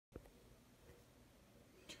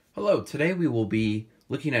Hello, today we will be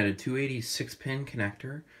looking at a 280 6-pin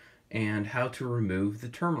connector and how to remove the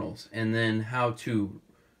terminals and then how to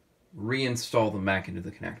reinstall them back into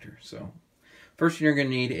the connector. So first you're going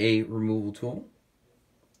to need a removal tool.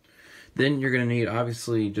 Then you're going to need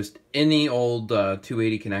obviously just any old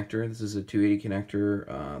 280 connector. This is a 280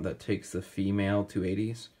 connector that takes the female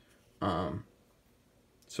 280s.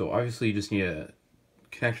 So obviously you just need a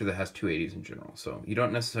connector that has 280s in general, so you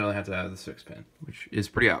don't necessarily have to have the 6-pin, which is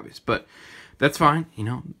pretty obvious, but that's fine. You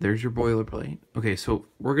know, there's your boilerplate. Okay, so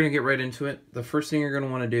we're gonna get right into it. The first thing you're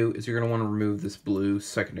gonna want to do is you're gonna want to remove this blue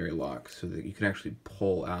secondary lock so that you can actually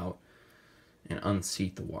pull out and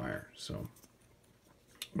unseat the wire. So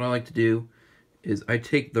what I like to do is I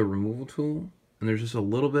take the removal tool, and there's just a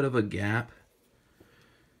little bit of a gap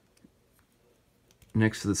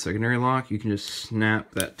next to the secondary lock. You can just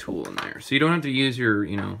snap that tool in there. So you don't have to use your,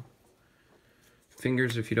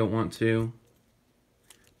 fingers if you don't want to.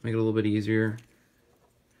 Make it a little bit easier.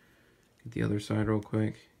 Get the other side real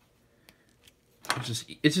quick. It's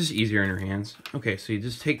just easier in your hands. Okay, so you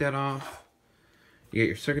just take that off. You get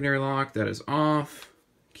your secondary lock. That is off.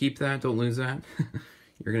 Keep that. Don't lose that.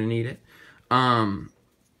 You're gonna need it. And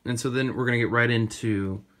so then we're gonna get right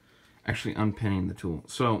into actually unpinning the tool.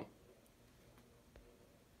 So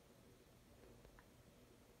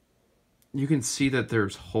you can see that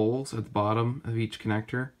there's holes at the bottom of each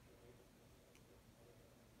connector.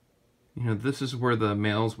 You know, this is where the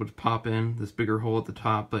males would pop in, this bigger hole at the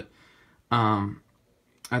top, but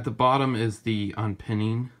at the bottom is the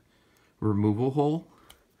unpinning removal hole,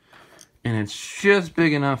 and it's just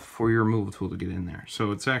big enough for your removal tool to get in there.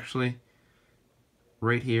 So it's actually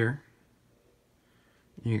right here.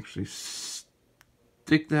 You actually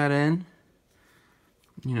stick that in,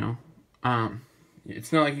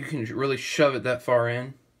 it's not like you can really shove it that far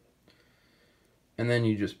in. And then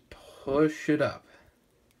you just push it up.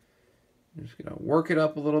 You're just going to work it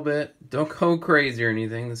up a little bit. Don't go crazy or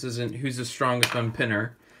anything. This isn't who's the strongest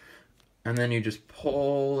unpinner. And then you just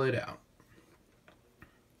pull it out.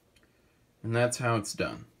 And that's how it's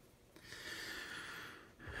done.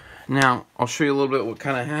 Now, I'll show you a little bit what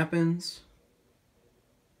kind of happens.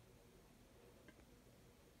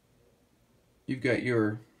 You've got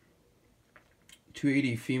your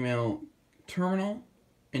 280 female terminal,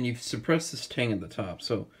 and you've suppressed this tang at the top.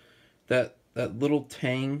 So that little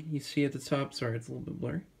tang you see at the top, sorry, it's a little bit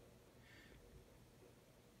blurry.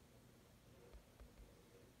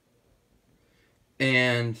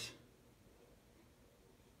 And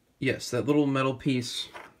yes, that little metal piece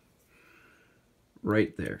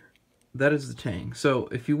right there, that is the tang. So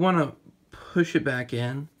if you want to push it back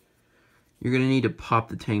in, you're going to need to pop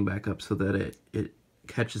the tang back up so that it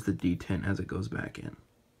catches the detent as it goes back in.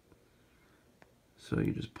 So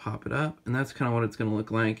you just pop it up, and that's kind of what it's going to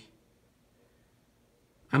look like.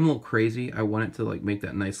 I'm a little crazy. I want it to like make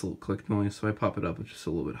that nice little click noise, so I pop it up just a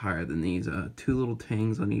little bit higher than these. 2 little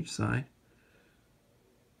tangs on each side.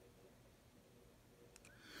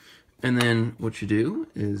 And then what you do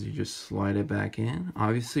is you just slide it back in.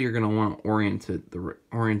 Obviously, you're going to want to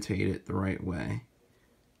orientate it the right way.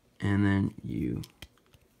 And then you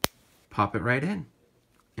pop it right in.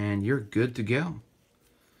 And you're good to go.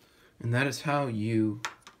 And that is how you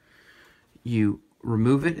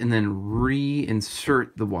remove it and then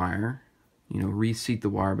reinsert the wire, reseat the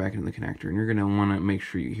wire back into the connector. And you're going to want to make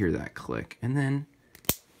sure you hear that click. And then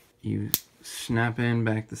you snap in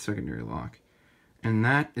back the secondary lock. And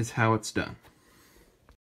that is how it's done.